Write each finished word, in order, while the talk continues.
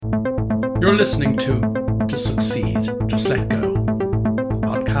You're listening to Succeed, Just Let Go, a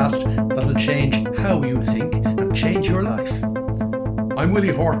podcast that'll change how you think and change your life. I'm Willie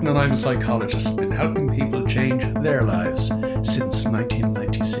Horton and I'm a psychologist, been helping people change their lives since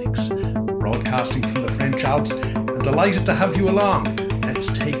 1996. Broadcasting from the French Alps and delighted to have you along. Let's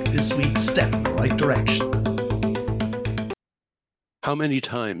take this week's step in the right direction. How many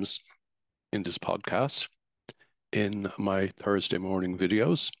times in this podcast, in my Thursday morning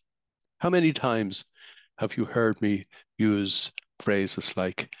videos, how many times have you heard me use phrases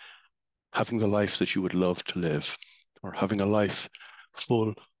like having the life that you would love to live, or having a life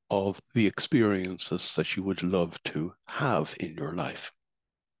full of the experiences that you would love to have in your life?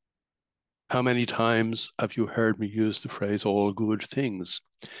 How many times have you heard me use the phrase all good things,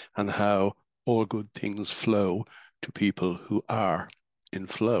 and how all good things flow to people who are in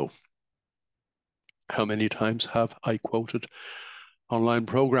flow? How many times have I quoted online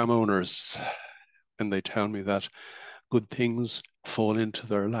program owners when they tell me that good things fall into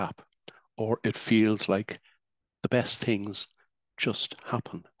their lap, or it feels like the best things just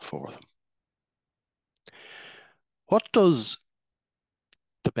happen for them? What does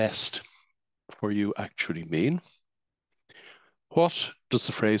the best for you actually mean? What does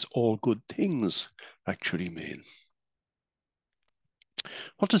the phrase all good things actually mean?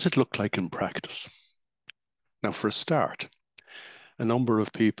 What does it look like in practice? Now, for a start, a number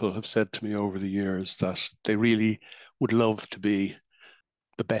of people have said to me over the years that they really would love to be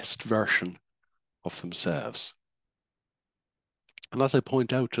the best version of themselves. And as I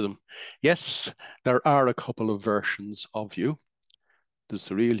point out to them, yes, there are a couple of versions of you. There's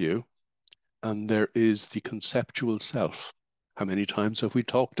the real you, and there is the conceptual self. How many times have we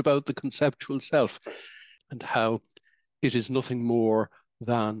talked about the conceptual self and how it is nothing more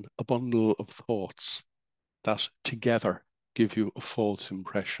than a bundle of thoughts that together give you a false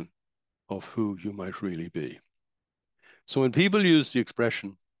impression of who you might really be? So when people use the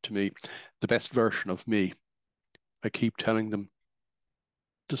expression to me, the best version of me, I keep telling them,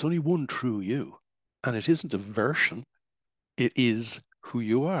 there's only one true you, and it isn't a version, it is who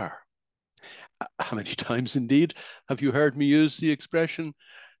you are. How many times indeed have you heard me use the expression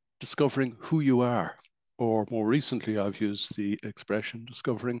discovering who you are? Or more recently, I've used the expression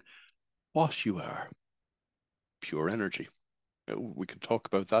discovering what you are. Pure energy. We can talk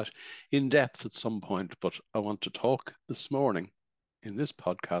about that in depth at some point, but I want to talk this morning in this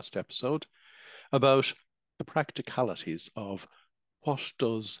podcast episode about the practicalities of what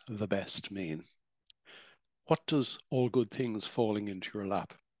does the best mean? What does all good things falling into your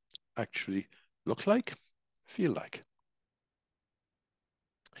lap actually look like, feel like?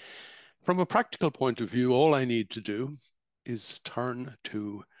 From a practical point of view, all I need to do is turn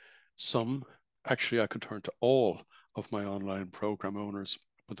to actually I could turn to all of my online program owners,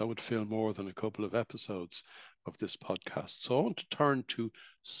 but that would fill more than a couple of episodes of this podcast. So I want to turn to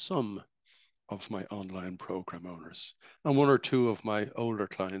some of my online program owners and one or two of my older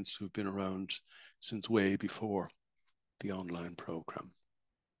clients who've been around since way before the online program.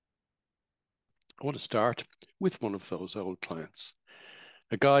 I want to start with one of those old clients,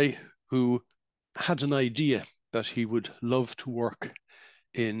 a guy who had an idea that he would love to work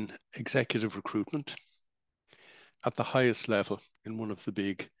in executive recruitment at the highest level in one of the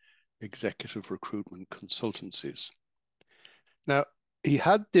big executive recruitment consultancies. Now, he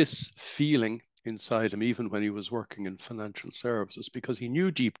had this feeling inside him even when he was working in financial services, because he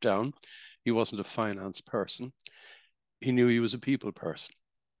knew deep down he wasn't a finance person. He knew he was a people person.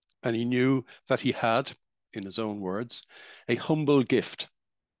 And he knew that he had, in his own words, a humble gift.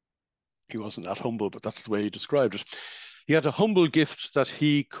 He wasn't that humble, but that's the way he described it. He had a humble gift that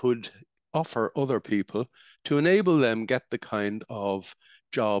he could offer other people to enable them get the kind of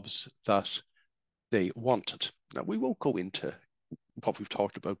jobs that they wanted. Now, we won't go into what we've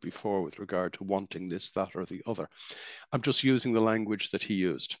talked about before with regard to wanting this, that, or the other. I'm just using the language that he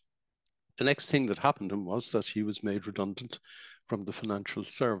used. The next thing that happened to him was that he was made redundant from the financial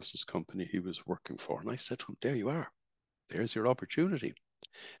services company he was working for. And I said to him, there you are. There's your opportunity.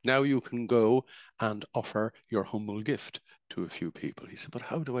 Now you can go and offer your humble gift to a few people. He said, but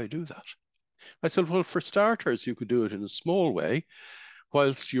how do I do that? I said, well, for starters, you could do it in a small way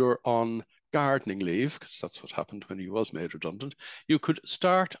whilst you're on gardening leave, because that's what happened when he was made redundant. You could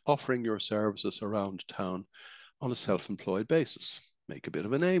start offering your services around town on a self-employed basis. Make a bit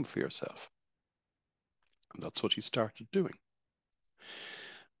of a name for yourself. And that's what he started doing.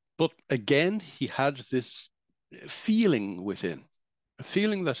 But again, he had this feeling within, a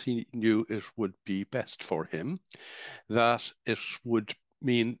feeling that he knew it would be best for him, that it would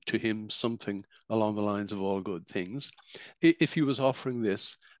mean to him something along the lines of all good things if he was offering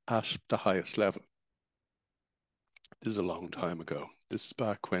this at the highest level. This is a long time ago. This is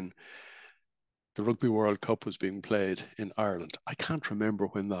back when the Rugby World Cup was being played in Ireland. I can't remember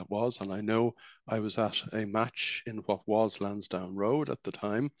when that was, and I know I was at a match in what was Lansdowne Road at the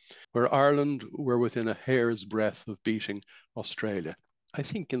time, where Ireland were within a hair's breadth of beating Australia, I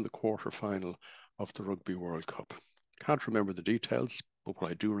think in the quarter-final of the Rugby World Cup. Can't remember the details, but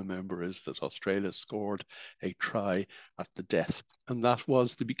what I do remember is that Australia scored a try at the death, and that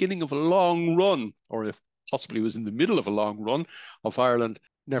was the beginning of a long run, or if possibly was in the middle of a long run, of Ireland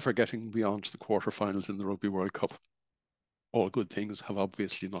never getting beyond the quarterfinals in the Rugby World Cup. All good things have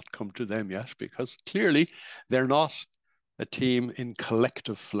obviously not come to them yet, because clearly they're not a team in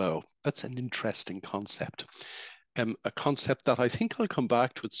collective flow. That's an interesting concept. A concept that I think I'll come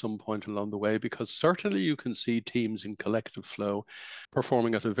back to at some point along the way, because certainly you can see teams in collective flow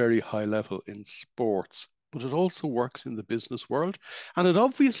performing at a very high level in sports, but it also works in the business world, and it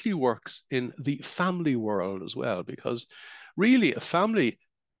obviously works in the family world as well, because really a family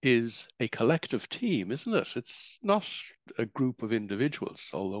is a collective team, isn't it? It's not a group of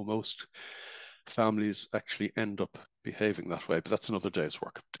individuals, although most families actually end up behaving that way, but that's another day's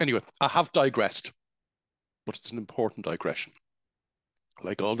work. Anyway, I have digressed, but it's an important digression,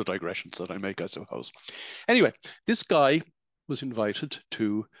 like all the digressions that I make, I suppose. Anyway, this guy was invited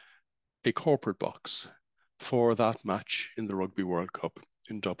to a corporate box for that match in the Rugby World Cup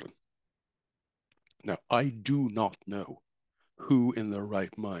in Dublin. Now, I do not know who in their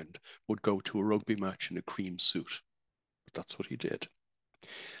right mind would go to a rugby match in a cream suit, but that's what he did.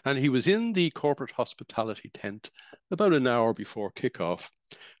 And he was in the corporate hospitality tent about an hour before kickoff,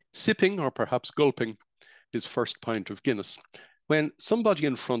 sipping or perhaps gulping his first pint of Guinness, when somebody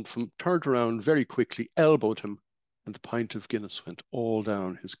in front of him turned around very quickly, elbowed him, and the pint of Guinness went all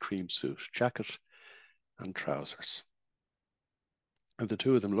down his cream suit, jacket and trousers. And the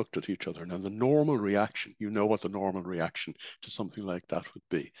two of them looked at each other. Now, the normal reaction, you know what the normal reaction to something like that would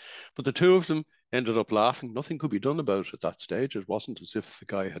be. But the two of them ended up laughing. Nothing could be done about it at that stage. It wasn't as if the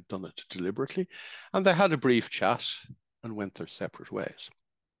guy had done it deliberately. And they had a brief chat and went their separate ways.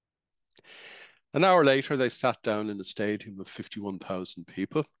 An hour later, they sat down in a stadium of 51,000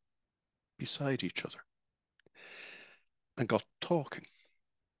 people beside each other and got talking.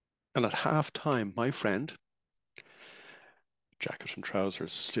 And at half time, my friend, jacket and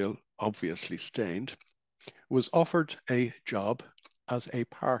trousers still obviously stained, was offered a job as a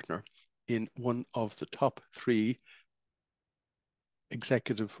partner in one of the top 3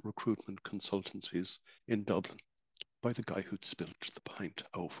 executive recruitment consultancies in Dublin by the guy who'd spilt the pint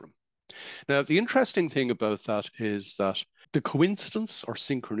over him. Now, the interesting thing about that is that the coincidence or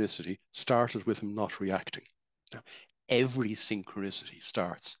synchronicity started with him not reacting. Now, every synchronicity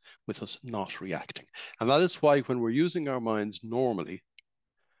starts with us not reacting. And that is why when we're using our minds normally,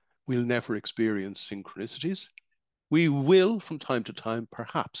 we'll never experience synchronicities. We will, from time to time,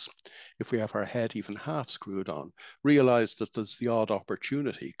 perhaps, if we have our head even half screwed on, realize that there's the odd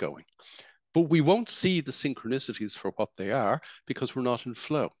opportunity going. But we won't see the synchronicities for what they are because we're not in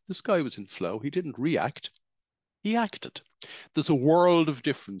flow. This guy was in flow. He didn't react. He acted. There's a world of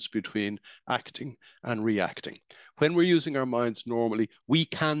difference between acting and reacting. When we're using our minds normally, we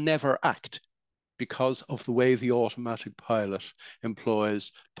can never act because of the way the automatic pilot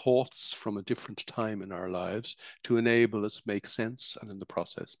employs thoughts from a different time in our lives to enable us make sense and in the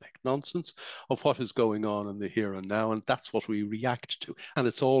process make nonsense of what is going on in the here and now. And that's what we react to. And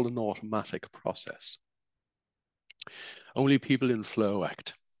it's all an automatic process. Only people in flow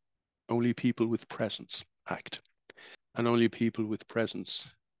act. Only people with presence act. And only people with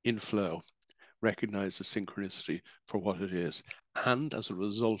presence in flow recognize the synchronicity for what it is, and as a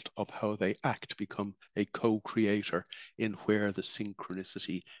result of how they act, become a co-creator in where the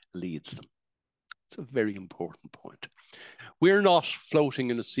synchronicity leads them. It's a very important point. We're not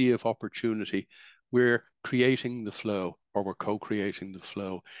floating in a sea of opportunity. We're creating the flow, or we're co-creating the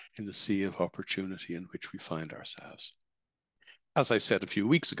flow in the sea of opportunity in which we find ourselves. As I said a few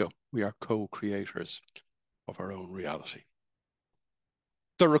weeks ago, we are co-creators of our own reality.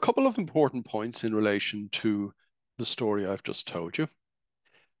 There are a couple of important points in relation to the story I've just told you.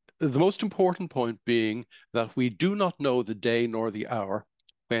 The most important point being that we do not know the day nor the hour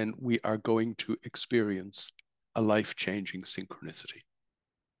when we are going to experience a life-changing synchronicity.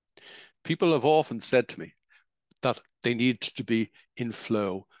 People have often said to me that they need to be in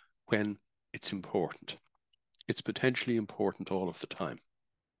flow when it's important. It's potentially important all of the time.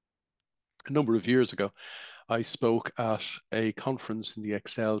 A number of years ago, I spoke at a conference in the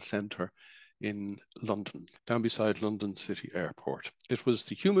Excel Center in London, down beside London City Airport. It was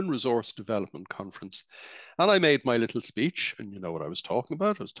the Human Resource Development Conference. And I made my little speech, and you know what I was talking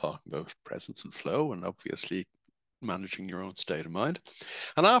about. I was talking about presence and flow, and obviously managing your own state of mind.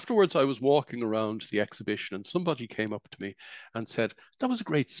 And afterwards, I was walking around the exhibition, and somebody came up to me and said, "That was a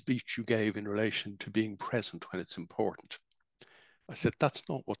great speech you gave in relation to being present when it's important." I said, "That's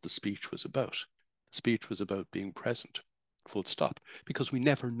not what the speech was about. The speech was about being present, full stop, because we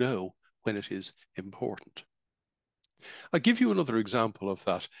never know when it is important." I'll give you another example of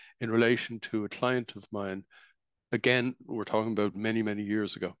that in relation to a client of mine. Again, we're talking about many, many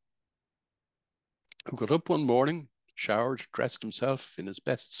years ago, who got up one morning, showered, dressed himself in his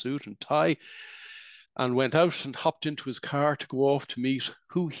best suit and tie, and went out and hopped into his car to go off to meet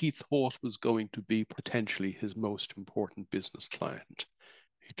who he thought was going to be potentially his most important business client.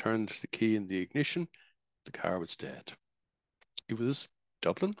 He turned the key in the ignition. The car was dead. It was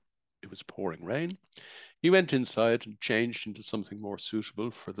Dublin. It was pouring rain. He went inside and changed into something more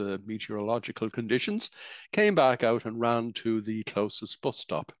suitable for the meteorological conditions, came back out and ran to the closest bus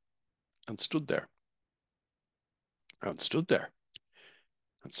stop and stood there. And stood there.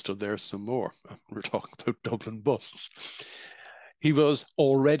 And stood there some more. We're talking about Dublin buses. He was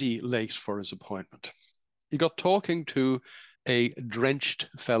already late for his appointment. He got talking to a drenched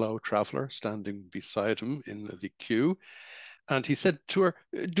fellow traveller standing beside him in the queue. And he said to her,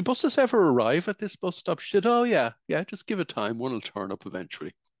 "Do buses ever arrive at this bus stop?" She said, "Oh, yeah, just give it time. One will turn up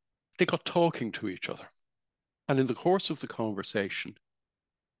eventually." They got talking to each other. And in the course of the conversation,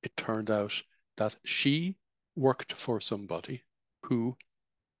 it turned out that she worked for somebody who,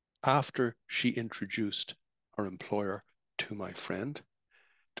 after she introduced her employer to my friend,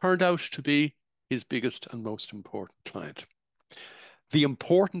 turned out to be his biggest and most important client. The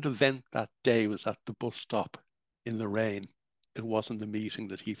important event that day was at the bus stop in the rain. It wasn't the meeting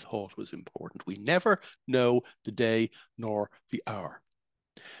that he thought was important. We never know the day nor the hour.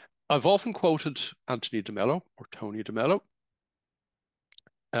 I've often quoted Anthony de Mello or Tony de Mello.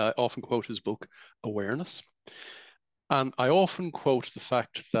 I often quote his book, Awareness. And I often quote the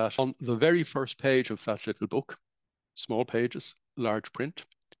fact that on the very first page of that little book, small pages, large print,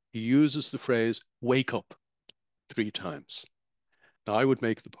 he uses the phrase, "wake up," 3 times. Now, I would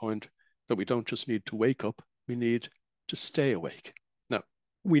make the point that we don't just need to wake up, we need to stay awake. Now,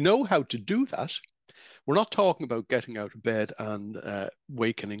 we know how to do that. We're not talking about getting out of bed and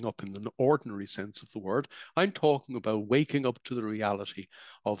wakening up in the ordinary sense of the word. I'm talking about waking up to the reality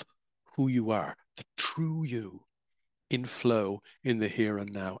of who you are, the true you, in flow, in the here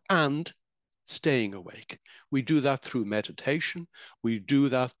and now, and staying awake. We do that through meditation. We do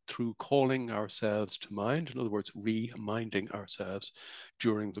that through calling ourselves to mind. In other words, reminding ourselves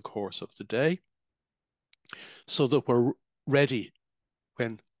during the course of the day so that we're ready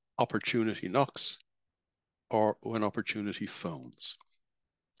when opportunity knocks or when opportunity phones.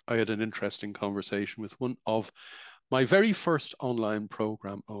 I had an interesting conversation with one of my very first online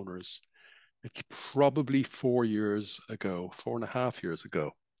program owners. It's probably 4 years ago, 4.5 years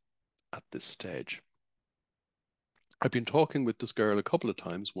ago at this stage. I've been talking with this girl a couple of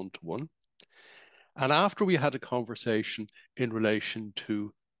times, one-to-one. And after we had a conversation in relation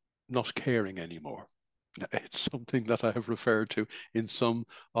to not caring anymore, it's something that I have referred to in some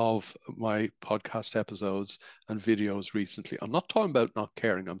of my podcast episodes and videos recently. I'm not talking about not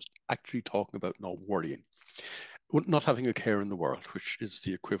caring. I'm actually talking about not worrying, not having a care in the world, which is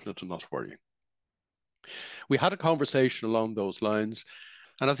the equivalent of not worrying. We had a conversation along those lines.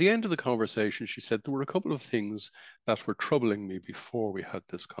 And at the end of the conversation, she said there were a couple of things that were troubling me before we had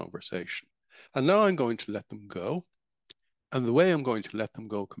this conversation. And now I'm going to let them go. And the way I'm going to let them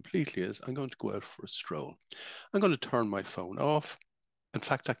go completely is I'm going to go out for a stroll. I'm going to turn my phone off. In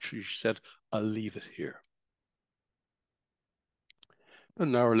fact, actually, she said, I'll leave it here.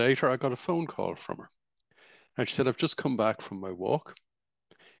 An hour later, I got a phone call from her. And she said, I've just come back from my walk.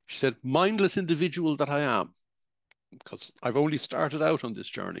 She said, mindless individual that I am, because I've only started out on this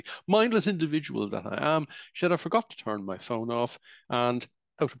journey, mindless individual that I am, she said, I forgot to turn my phone off. And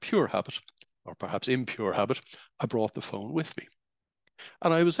out of pure habit, or perhaps impure habit, I brought the phone with me.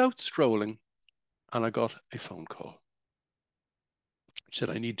 And I was out strolling and I got a phone call. She said,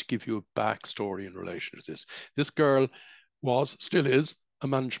 I need to give you a backstory in relation to this. This girl still is, a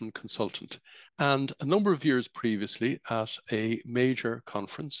management consultant. And a number of years previously at a major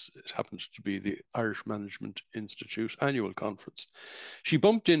conference, it happened to be the Irish Management Institute annual conference, she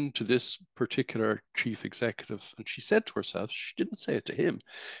bumped into this particular chief executive and she said to herself, she didn't say it to him,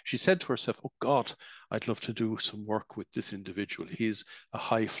 she said to herself, oh God, I'd love to do some work with this individual. He's a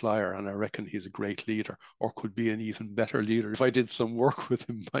high flyer and I reckon he's a great leader, or could be an even better leader if I did some work with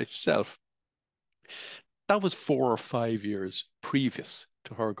him myself. That was 4 or 5 years previous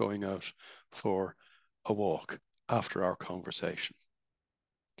to her going out for a walk after our conversation.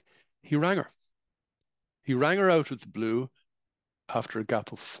 He rang her. He rang her out of the blue after a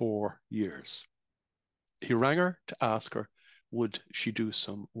gap of 4 years. He rang her to ask her, would she do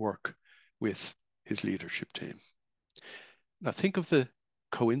some work with his leadership team? Now think of the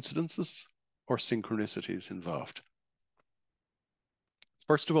coincidences or synchronicities involved.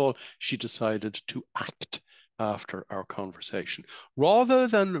 First of all, she decided to act after our conversation rather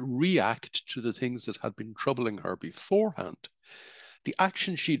than react to the things that had been troubling her beforehand. The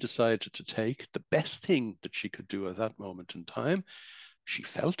action she decided to take, the best thing that she could do at that moment in time, she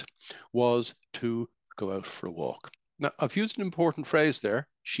felt, was to go out for a walk. Now, I've used an important phrase there.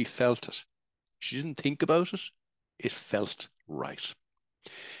 She felt it. She didn't think about it. It felt right.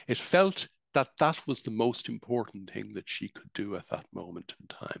 It felt that that was the most important thing that she could do at that moment in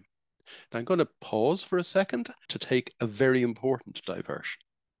time. Now, I'm going to pause for a second to take a very important diversion.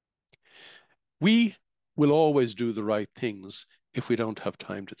 We will always do the right things if we don't have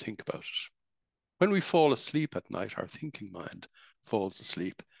time to think about it. When we fall asleep at night, our thinking mind falls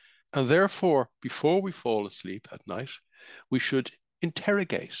asleep. And therefore, before we fall asleep at night, we should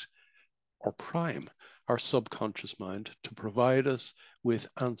interrogate or prime our subconscious mind to provide us with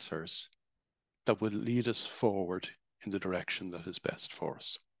answers that will lead us forward in the direction that is best for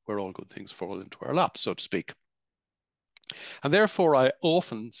us, where all good things fall into our lap, so to speak. And therefore, I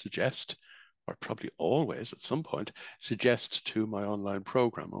often suggest, or probably always at some point, suggest to my online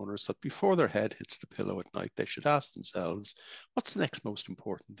program owners that before their head hits the pillow at night, they should ask themselves, what's the next most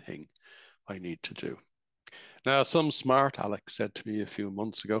important thing I need to do? Now, some smart Alex said to me a few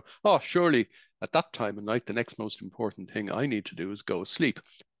months ago, oh, surely at that time of night, the next most important thing I need to do is go sleep.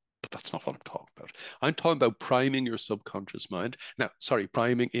 But that's not what I'm talking about. I'm talking about priming your subconscious mind. Now, sorry,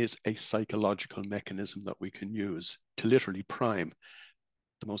 priming is a psychological mechanism that we can use to literally prime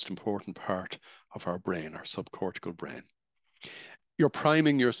the most important part of our brain, our subcortical brain. You're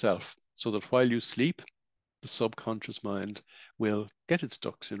priming yourself so that while you sleep, the subconscious mind will get its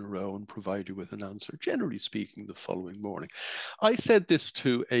ducks in a row and provide you with an answer, generally speaking, the following morning. I said this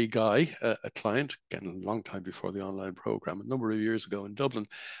to a guy, a client, again, a long time before the online program, a number of years ago in Dublin.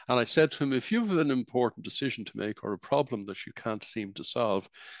 And I said to him, if you have an important decision to make or a problem that you can't seem to solve,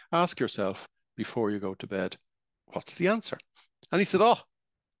 ask yourself before you go to bed, what's the answer? And he said, oh,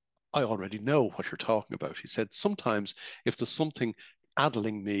 I already know what you're talking about. He said, sometimes if there's something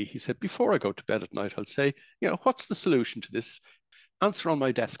addling me, he said, before I go to bed at night, I'll say, what's the solution to this? Answer on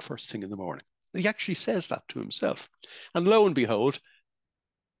my desk first thing in the morning. He actually says that to himself. And lo and behold,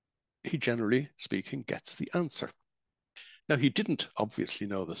 he generally speaking gets the answer. Now, he didn't obviously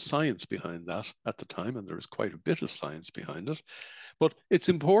know the science behind that at the time, and there is quite a bit of science behind it. But it's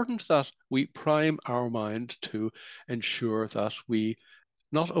important that we prime our mind to ensure that we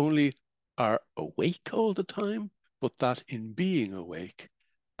not only are awake all the time, but that in being awake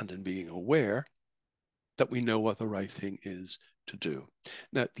and in being aware, that we know what the right thing is to do.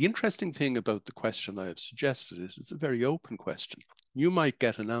 Now, the interesting thing about the question I have suggested is it's a very open question. You might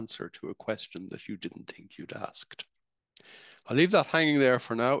get an answer to a question that you didn't think you'd asked. I'll leave that hanging there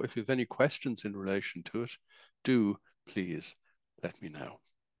for now. If you have any questions in relation to it, do please let me know.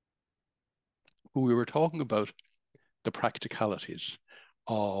 We were talking about the practicalities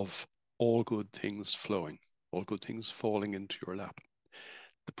of all good things flowing, all good things falling into your lap.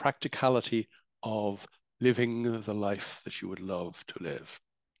 The practicality of living the life that you would love to live.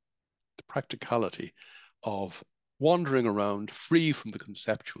 The practicality of wandering around free from the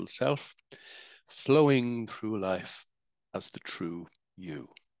conceptual self, flowing through life as the true you.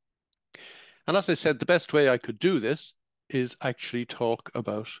 And as I said, the best way I could do this is actually talk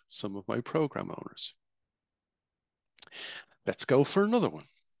about some of my program owners. Let's go for another one.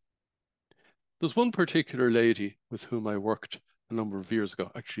 There's one particular lady with whom I worked a number of years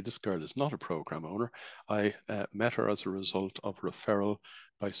ago. Actually, this girl is not a program owner. I met her as a result of referral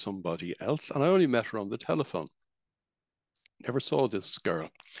by somebody else, and I only met her on the telephone. Never saw this girl.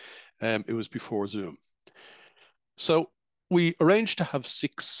 It was before Zoom. So we arranged to have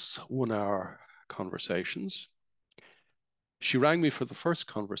 6 one-hour conversations. She rang me for the first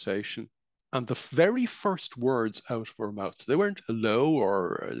conversation, and the very first words out of her mouth, they weren't hello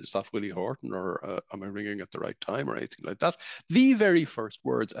or is that Willie Horton or am I ringing at the right time or anything like that. The very first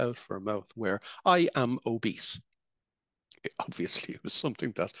words out of her mouth were, I am obese. Obviously, it was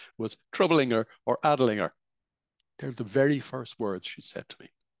something that was troubling her or addling her. They're the very first words she said to me.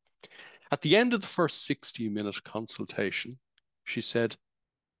 At the end of the first 60-minute consultation, she said,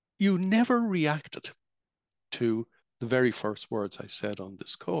 you never reacted to the very first words I said on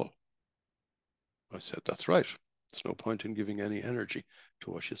this call. I said, that's right. There's no point in giving any energy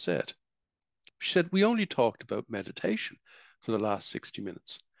to what you said. She said, we only talked about meditation for the last 60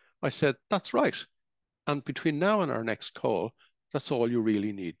 minutes. I said, that's right. And between now and our next call, that's all you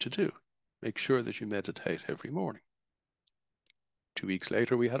really need to do. Make sure that you meditate every morning. 2 weeks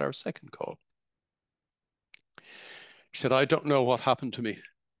later, we had our second call. She said, I don't know what happened to me.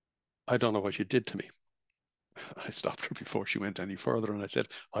 I don't know what you did to me. I stopped her before she went any further and I said,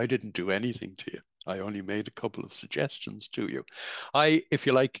 I didn't do anything to you. I only made a couple of suggestions to you. I, if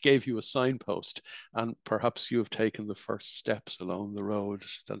you like, gave you a signpost, and perhaps you have taken the first steps along the road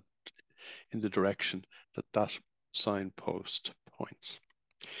that, in the direction that that signpost points.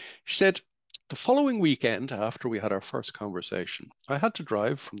 She said, the following weekend, after we had our first conversation, I had to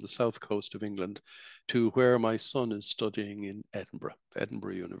drive from the south coast of England to where my son is studying in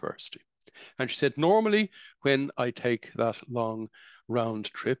Edinburgh University. And she said, normally when I take that long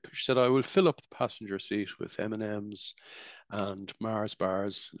round trip, she said, I will fill up the passenger seat with M&Ms and Mars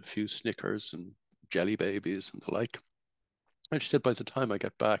bars, a few Snickers and jelly babies and the like. And she said, by the time I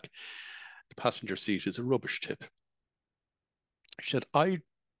get back, the passenger seat is a rubbish tip. She said, I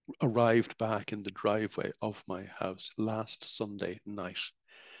arrived back in the driveway of my house last Sunday night,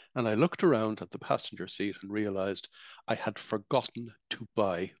 and I looked around at the passenger seat and realized I had forgotten to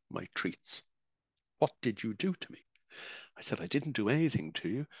buy my treats. What did you do to me? I said, I didn't do anything to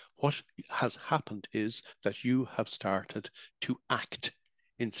you. What has happened is that you have started to act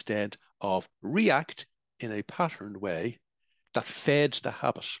instead of react in a patterned way that fed the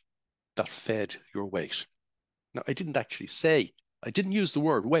habit, that fed your weight. Now, I didn't actually say, I didn't use the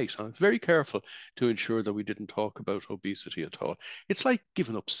word weight. I was very careful to ensure that we didn't talk about obesity at all. It's like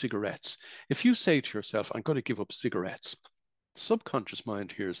giving up cigarettes. If you say to yourself, I'm going to give up cigarettes, the subconscious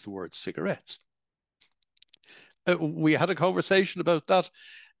mind hears the word cigarettes. We had a conversation about that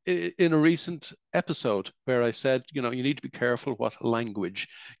in a recent episode where I said, you know, you need to be careful what language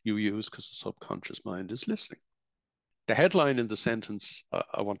you use because the subconscious mind is listening. The headline in the sentence,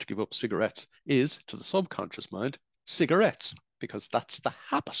 I want to give up cigarettes, is to the subconscious mind, cigarettes, because that's the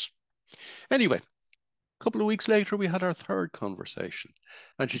habit. Anyway, a couple of weeks later, we had our third conversation.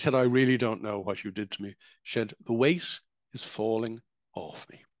 And she said, I really don't know what you did to me. She said, the weight is falling off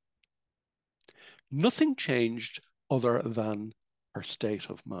me. Nothing changed other than her state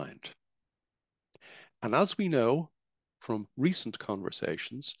of mind. And as we know from recent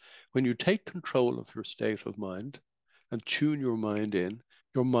conversations, when you take control of your state of mind and tune your mind in,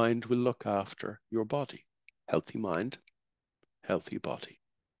 your mind will look after your body. Healthy mind, healthy body.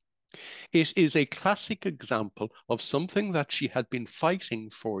 It is a classic example of something that she had been fighting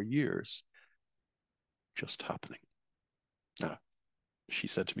for years just happening. Now, she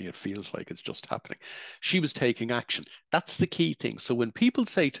said to me, it feels like it's just happening. She was taking action. That's the key thing. So when people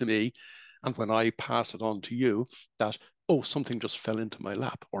say to me, and when I pass it on to you, that, oh, something just fell into my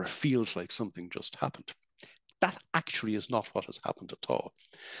lap, or it feels like something just happened, that actually is not what has happened at all.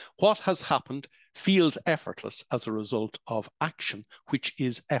 What has happened feels effortless as a result of action, which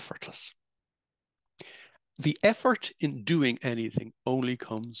is effortless. The effort in doing anything only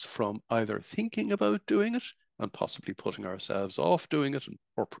comes from either thinking about doing it and possibly putting ourselves off doing it,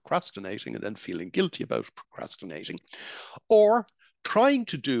 or procrastinating and then feeling guilty about procrastinating, or trying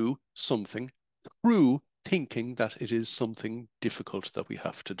to do something through thinking that it is something difficult that we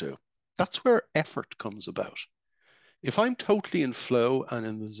have to do. That's where effort comes about. If I'm totally in flow and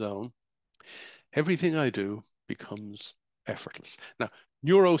in the zone, everything I do becomes effortless. Now,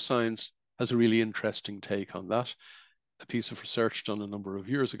 neuroscience has a really interesting take on that. A piece of research done a number of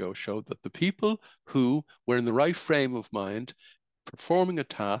years ago showed that the people who were in the right frame of mind performing a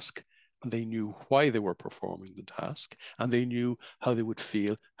task, and they knew why they were performing the task, and they knew how they would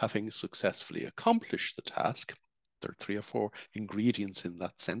feel having successfully accomplished the task. There are 3 or 4 ingredients in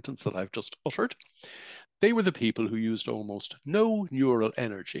that sentence that I've just uttered. They were the people who used almost no neural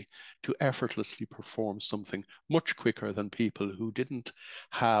energy to effortlessly perform something much quicker than people who didn't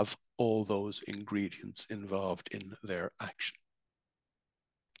have all those ingredients involved in their action.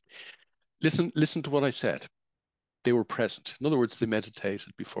 Listen to what I said. They were present. In other words, they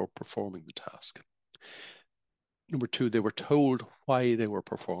meditated before performing the task. Number 2, they were told why they were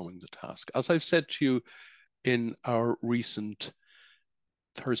performing the task. As I've said to you in our recent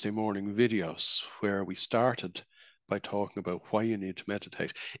Thursday morning videos, where we started by talking about why you need to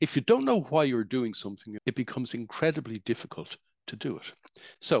meditate. If you don't know why you're doing something, it becomes incredibly difficult to do it.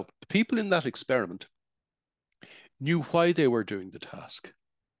 So the people in that experiment knew why they were doing the task,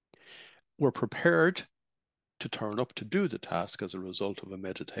 were prepared to turn up to do the task as a result of a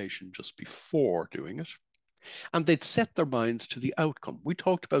meditation just before doing it, And they'd set their minds to the outcome. We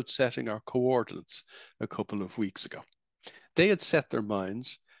talked about setting our coordinates a couple of weeks ago. They had set their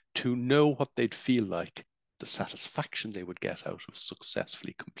minds to know what they'd feel like, the satisfaction they would get out of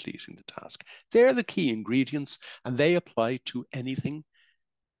successfully completing the task. They're the key ingredients, and they apply to anything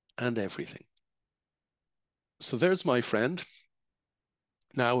and everything. So there's my friend,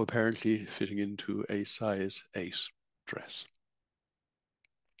 now apparently fitting into a size 8 dress.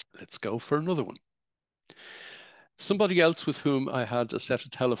 Let's go for another one. Somebody else with whom I had a set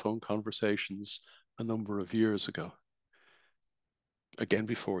of telephone conversations a number of years ago, again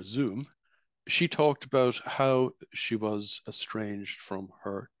before Zoom, she talked about how she was estranged from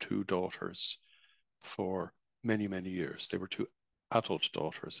her two daughters for many, many years. They were two adult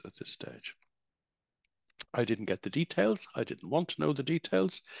daughters at this stage. I didn't get the details. I didn't want to know the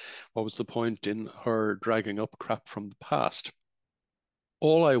details. What was the point in her dragging up crap from the past?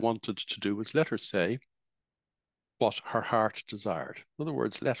 All I wanted to do was let her say what her heart desired. In other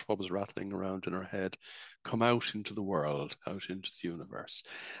words, let what was rattling around in her head come out into the world, out into the universe.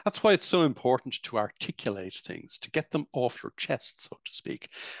 That's why it's so important to articulate things, to get them off your chest, so to speak.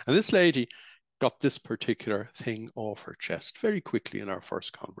 And this lady got this particular thing off her chest very quickly in our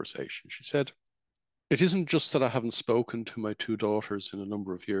first conversation. She said, "It isn't just that I haven't spoken to my two daughters in a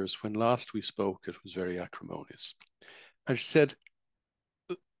number of years. When last we spoke, it was very acrimonious." And she said,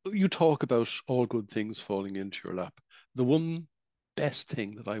 "You talk about all good things falling into your lap. The one best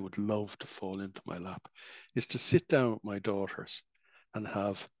thing that I would love to fall into my lap is to sit down with my daughters and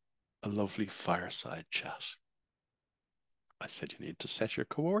have a lovely fireside chat." I said, "You need to set your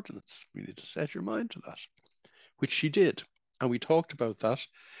coordinates. We need to set your mind to that," which she did. And we talked about that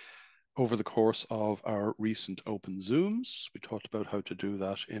over the course of our recent open Zooms. We talked about how to do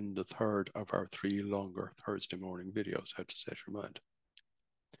that in the third of our 3 longer Thursday morning videos, how to set your mind.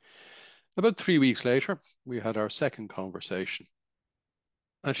 About 3 weeks later, we had our second conversation.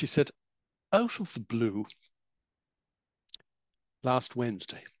 And she said, out of the blue, last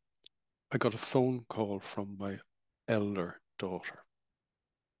Wednesday, I got a phone call from my elder daughter.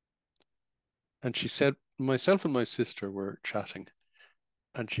 And she said, myself and my sister were chatting.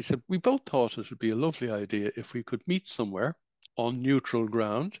 And she said, we both thought it would be a lovely idea if we could meet somewhere on neutral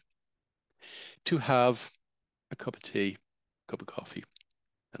ground to have a cup of tea, a cup of coffee,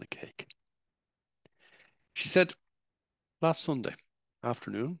 and a cake. She said, last Sunday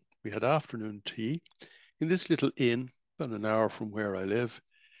afternoon, we had afternoon tea in this little inn about an hour from where I live,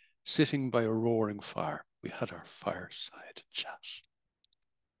 sitting by a roaring fire. We had our fireside chat.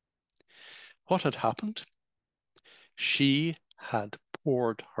 What had happened? She had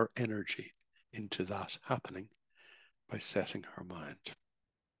poured her energy into that happening by setting her mind.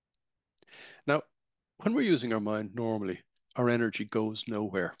 Now, when we're using our mind normally, our energy goes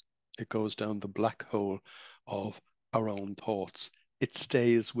nowhere. It goes down the black hole of our own thoughts. It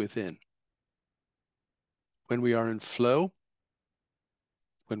stays within. When we are in flow,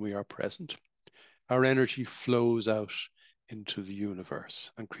 when we are present, our energy flows out into the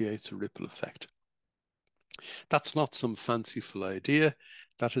universe and creates a ripple effect. That's not some fanciful idea.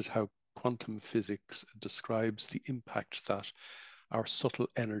 That is how quantum physics describes the impact that our subtle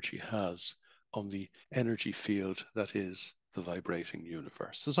energy has on the energy field that is the vibrating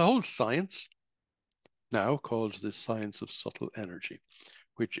universe. There's a whole science now called the science of subtle energy,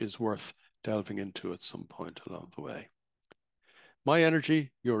 which is worth delving into at some point along the way. My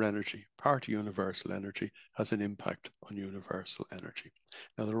energy, your energy, part of universal energy has an impact on universal energy.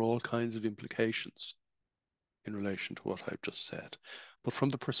 Now, there are all kinds of implications in relation to what I've just said. But from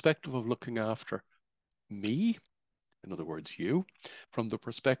the perspective of looking after me, in other words, you, from the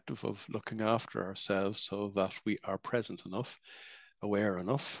perspective of looking after ourselves so that we are present enough, aware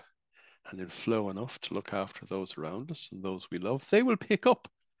enough, and in flow enough to look after those around us and those we love, they will pick up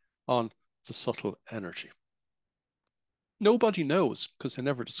on the subtle energy. Nobody knows because they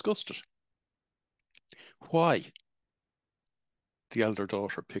never discussed it. Why the elder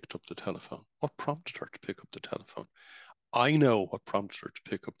daughter picked up the telephone? What prompted her to pick up the telephone? I know what prompted her to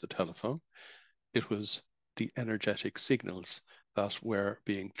pick up the telephone. It was the energetic signals that were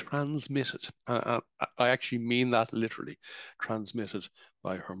being transmitted. I actually mean that literally, transmitted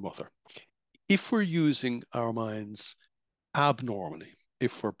by her mother. If we're using our minds abnormally,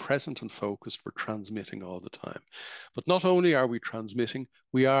 if we're present and focused, we're transmitting all the time. But not only are we transmitting,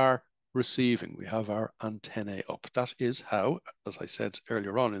 we are receiving. We have our antennae up. That is how, as I said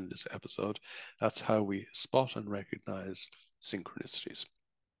earlier on in this episode, that's how we spot and recognize synchronicities.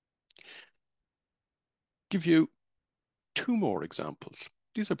 Give you 2 more examples.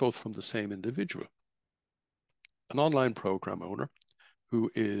 These are both from the same individual. An online program owner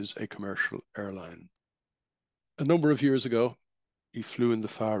who is a commercial airline A number of years ago, he flew in the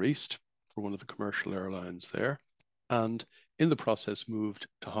Far East for one of the commercial airlines there, and in the process moved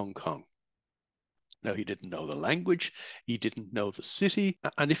to Hong Kong. Now, he didn't know the language, he didn't know the city,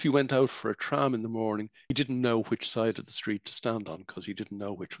 and if you went out for a tram in the morning, he didn't know which side of the street to stand on because he didn't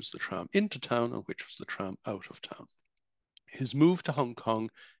know which was the tram into town and which was the tram out of town. His move to Hong Kong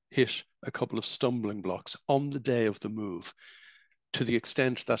hit a couple of stumbling blocks on the day of the move, to the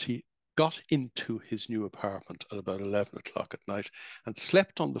extent that he got into his new apartment at about 11 o'clock at night and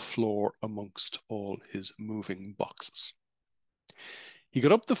slept on the floor amongst all his moving boxes. He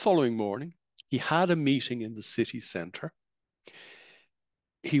got up the following morning. He had a meeting in the city centre.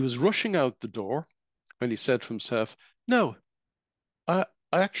 He was rushing out the door when he said to himself, no, I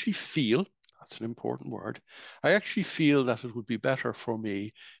actually feel, that's an important word, I actually feel that it would be better for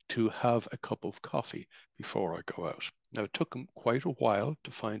me to have a cup of coffee before I go out. Now, it took him quite a while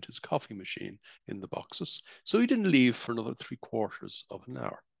to find his coffee machine in the boxes, so he didn't leave for another 3/4 of an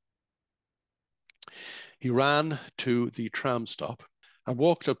hour. He ran to the tram stop and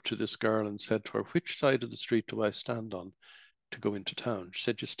walked up to this girl and said to her, which side of the street do I stand on to go into town? She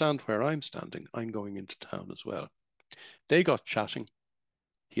said, you stand where I'm standing. I'm going into town as well. They got chatting.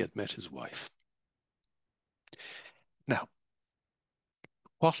 He had met his wife. Now,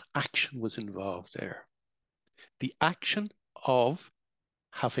 what action was involved there? The action of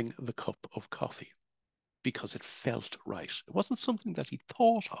having the cup of coffee, because it felt right. It wasn't something that he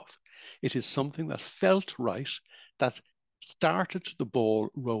thought of. It is something that felt right, that started the ball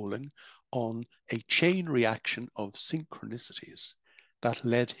rolling on a chain reaction of synchronicities that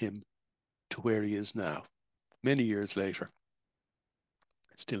led him to where he is now, many years later,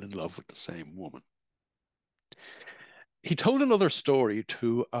 still in love with the same woman. He told another story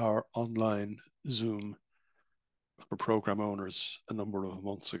to our online Zoom for program owners a number of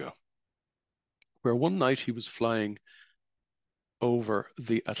months ago, where one night he was flying over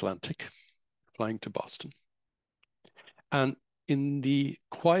the Atlantic, flying to Boston. And in the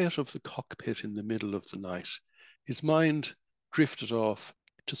quiet of the cockpit in the middle of the night, his mind drifted off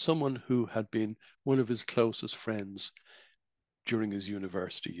to someone who had been one of his closest friends during his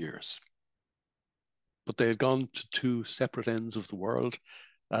university years. But they had gone to two separate ends of the world,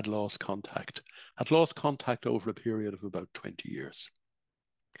 had lost contact over a period of about 20 years.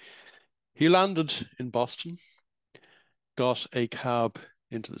 He landed in Boston, got a cab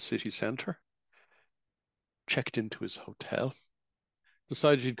into the city centre, checked into his hotel,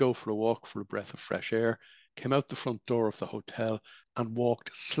 decided he'd go for a walk for a breath of fresh air, came out the front door of the hotel and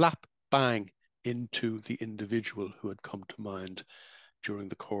walked slap bang into the individual who had come to mind during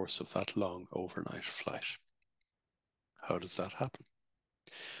the course of that long overnight flight. How does that happen?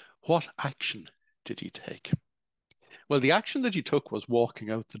 What action did he take? Well, the action that he took was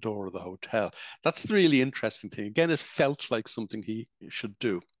walking out the door of the hotel. That's the really interesting thing. Again, it felt like something he should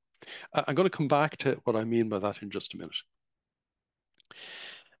do. I'm going to come back to what I mean by that in just a minute.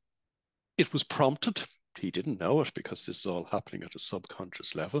 It was prompted. He didn't know it because this is all happening at a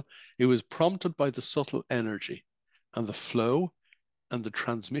subconscious level. It was prompted by the subtle energy and the flow and the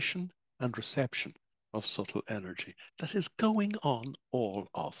transmission and reception of subtle energy that is going on all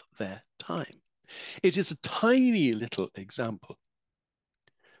of the time. It is a tiny little example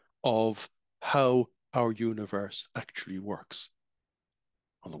of how our universe actually works,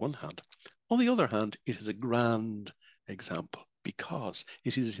 on the one hand. On the other hand, it is a grand example because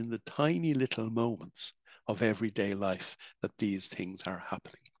it is in the tiny little moments of everyday life that these things are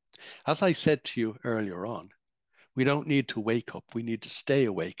happening. As I said to you earlier on, we don't need to wake up. We need to stay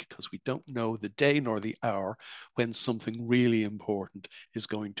awake because we don't know the day nor the hour when something really important is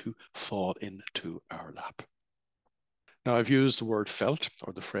going to fall into our lap. Now, I've used the word felt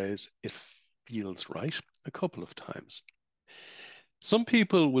or the phrase, it feels right, a couple of times. Some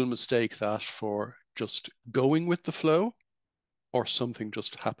people will mistake that for just going with the flow or something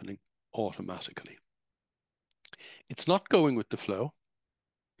just happening automatically. It's not going with the flow.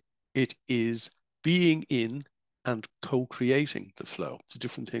 It is being in and co-creating the flow. It's a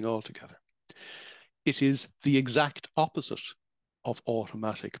different thing altogether. It is the exact opposite of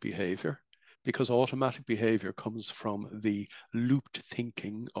automatic behavior, because automatic behavior comes from the looped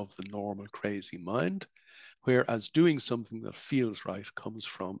thinking of the normal crazy mind, whereas doing something that feels right comes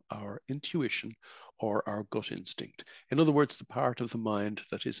from our intuition or our gut instinct. In other words, the part of the mind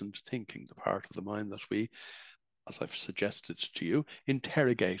that isn't thinking, the part of the mind that we, as I've suggested to you,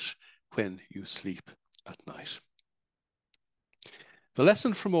 interrogate when you sleep at night. The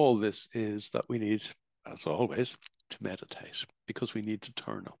lesson from all this is that we need, as always, to meditate, because we need to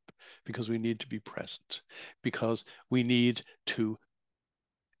turn up, because we need to be present, because we need to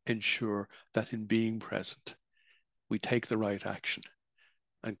ensure that in being present, we take the right action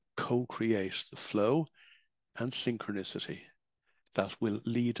and co-create the flow and synchronicity that will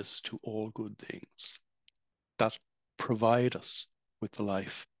lead us to all good things, that provide us with the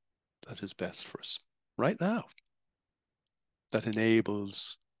life that is best for us right now, that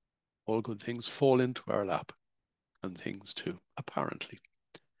enables all good things fall into our lap and things to apparently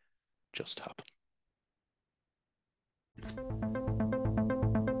just happen.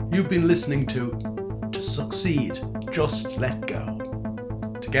 You've been listening to Succeed, Just Let Go.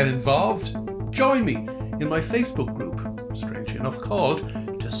 To get involved, join me in my Facebook group, strangely enough called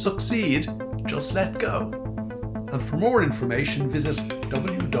To Succeed, Just Let Go. And for more information, visit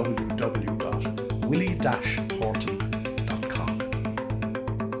www.willie-horton.com.